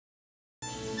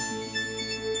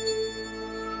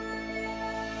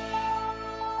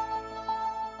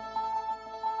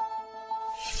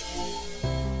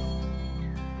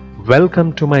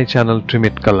Welcome to my channel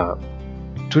Trimit Kala.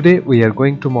 Today we are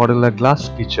going to model a glass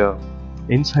feature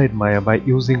inside Maya by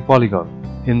using polygon.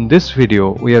 In this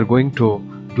video we are going to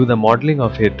do the modeling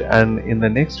of it, and in the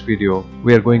next video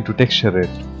we are going to texture it.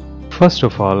 First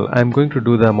of all, I am going to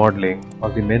do the modeling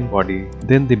of the main body,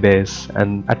 then the base,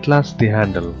 and at last the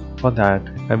handle. For that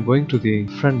I am going to the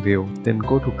front view, then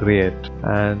go to create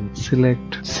and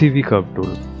select CV curve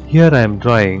tool. Here I am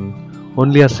drawing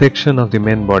only a section of the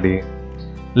main body.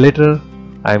 Later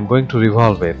I am going to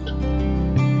revolve it.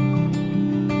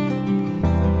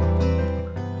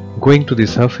 Going to the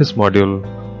surface module,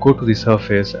 go to the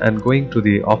surface and going to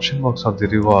the option box of the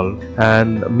revolve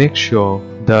and make sure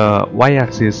the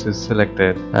y-axis is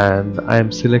selected, and I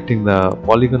am selecting the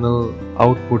polygonal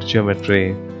output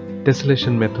geometry.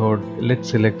 Tessellation method,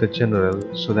 let's select the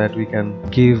general so that we can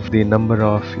give the number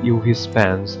of UV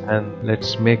spans, and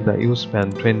let's make the U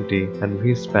span 20 and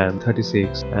V span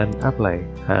 36 and apply,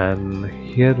 and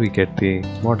here we get the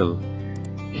model.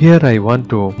 Here I want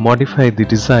to modify the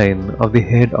design of the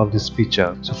head of this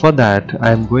feature. So for that I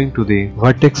am going to the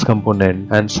vertex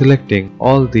component and selecting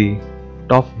all the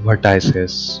top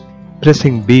vertices,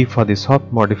 pressing B for the soft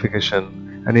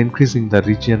modification and increasing the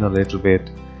region a little bit,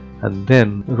 and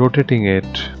then rotating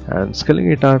it and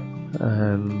scaling it up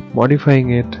and modifying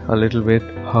it a little bit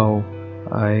how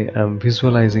I am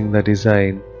visualizing the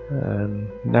design, and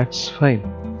that's fine.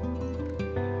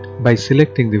 By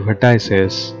selecting the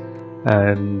vertices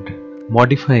and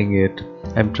modifying it,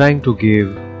 I'm trying to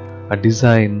give a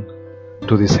design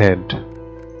to this head.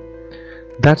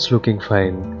 That's looking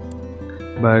fine,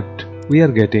 but we are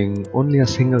getting only a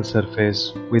single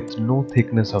surface with no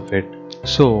thickness of it.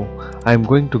 So I'm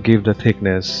going to give the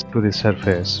thickness to the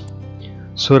surface.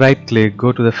 So right click,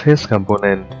 go to the face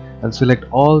component and select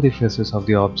all the faces of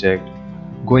the object,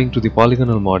 going to the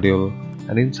polygonal module,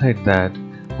 and inside that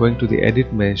going to the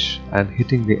edit mesh and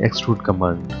hitting the extrude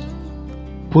command.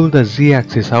 Pull the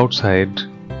z-axis outside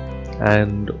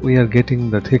and we are getting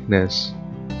the thickness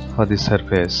for the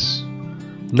surface.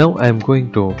 Now I am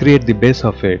going to create the base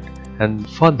of it, and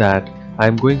for that I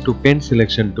am going to pen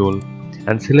selection tool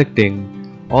and selecting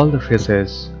all the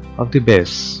faces of the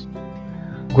base,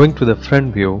 going to the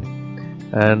front view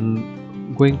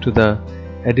and going to the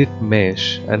edit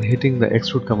mesh and hitting the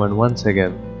extrude command once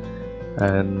again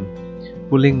and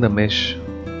pulling the mesh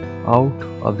out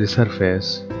of the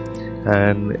surface,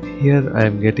 and here I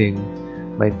am getting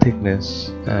my thickness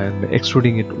and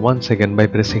extruding it once again by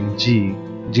pressing G.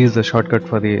 G is the shortcut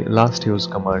for the last use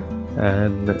command,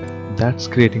 and that's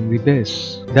creating the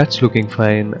base. That's looking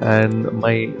fine, and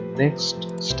my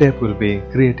next step will be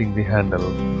creating the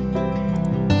handle.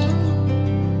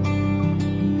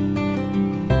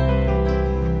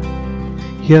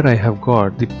 Here I have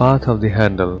got the path of the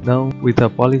handle. Now with a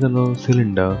polygonal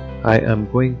cylinder I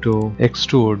am going to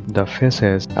extrude the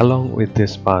faces along with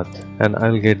this path and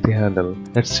I'll get the handle.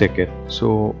 Let's check it.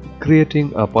 So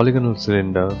creating a polygonal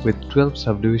cylinder with 12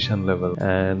 subdivision level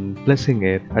and placing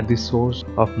it at the source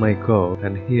of my curve,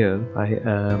 and here I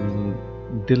am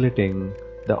deleting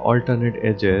the alternate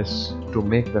edges to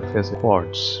make the face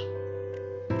quads.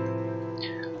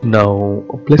 Now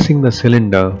placing the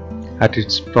cylinder at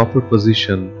its proper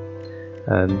position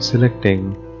and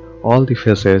selecting all the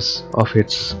faces of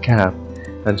its cap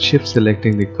and shift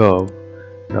selecting the curve.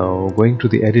 Now going to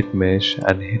the edit mesh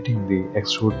and hitting the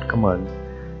extrude command.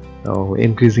 Now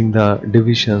increasing the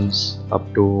divisions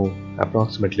up to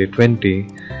approximately 20,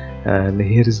 and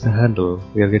here is the handle.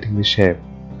 We are getting the shape.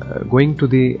 Going to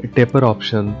the taper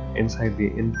option inside the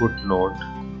input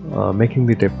node, making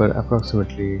the taper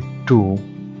approximately 2.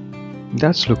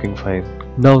 That's looking fine.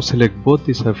 Now select both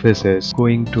the surfaces,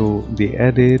 going to the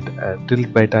edit and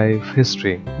tilt by type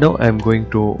history. Now I am going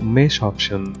to mesh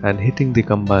option and hitting the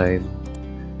combine,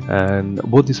 and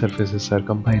both the surfaces are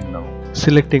combined now.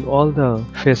 Selecting all the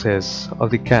faces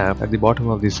of the cap at the bottom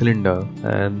of the cylinder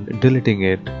and deleting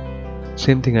it.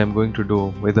 Same thing I am going to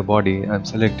do with the body. I am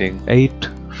selecting 8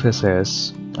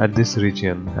 faces at this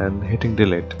region and hitting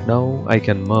delete. Now I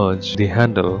can merge the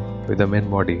handle with the main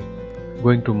body.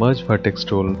 Going to merge vertex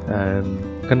tool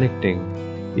and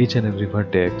connecting each and every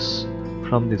vertex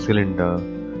from the cylinder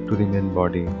to the main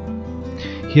body.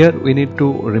 Here we need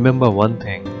to remember one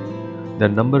thing: the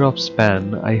number of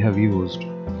span I have used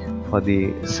for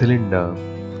the cylinder,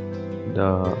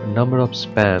 the number of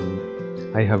span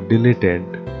I have deleted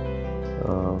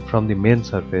from the main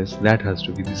surface, that has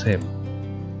to be the same.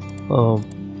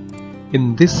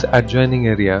 In this adjoining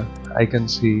area I can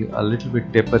see a little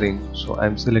bit tapering, so I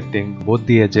am selecting both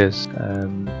the edges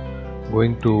and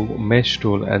going to mesh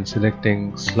tool and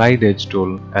selecting slide edge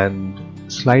tool and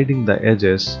sliding the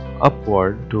edges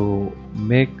upward to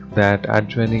make that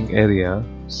adjoining area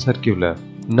circular.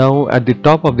 Now at the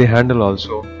top of the handle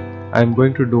also, I am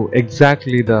going to do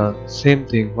exactly the same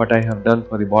thing what I have done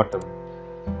for the bottom.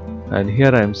 And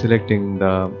here I am selecting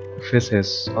the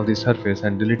faces of the surface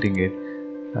and deleting it,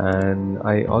 and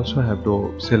I also have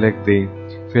to select the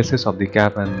faces of the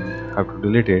cap and have to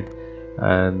delete it,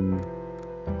 and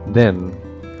then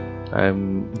I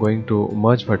am going to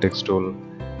merge vertex tool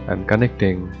and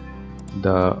connecting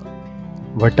the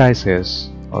vertices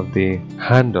of the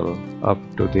handle up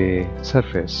to the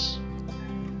surface.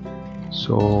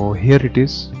 So here it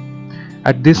is.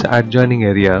 At this adjoining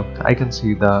area, I can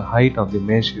see the height of the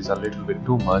mesh is a little bit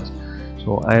too much,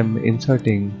 so I am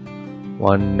inserting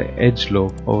one edge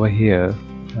loop over here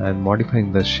and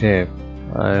modifying the shape.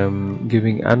 I am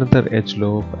giving another edge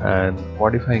loop and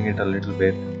modifying it a little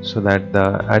bit so that the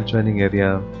adjoining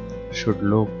area should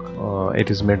look it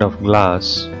is made of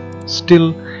glass.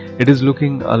 Still it is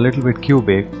looking a little bit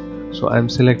cubic, so I am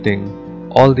selecting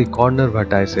all the corner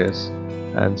vertices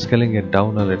and scaling it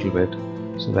down a little bit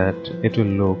so that it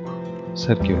will look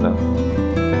circular.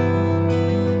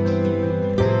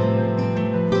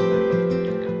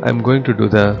 I am going to do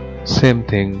the same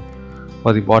thing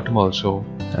for the bottom also,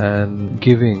 and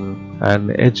giving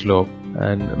an edge loop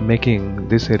and making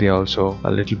this area also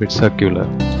a little bit circular.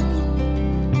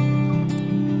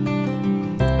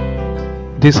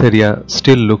 This area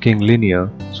still looking linear,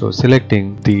 so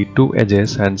selecting the two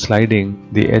edges and sliding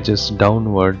the edges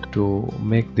downward to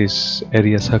make this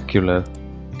area circular.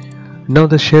 Now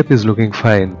the shape is looking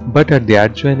fine, but at the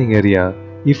adjoining area,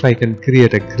 if I can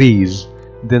create a crease,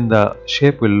 then the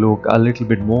shape will look a little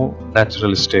bit more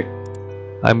naturalistic.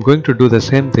 I'm going to do the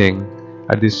same thing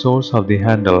at the source of the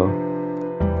handle,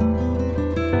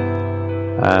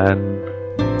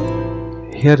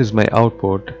 and here is my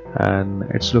output and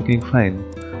it's looking fine.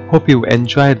 Hope you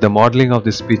enjoyed the modeling of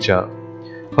this picture.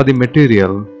 For the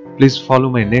material, please follow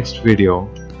my next video.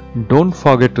 Don't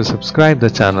forget to subscribe the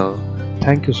channel.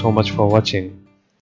 Thank you so much for watching.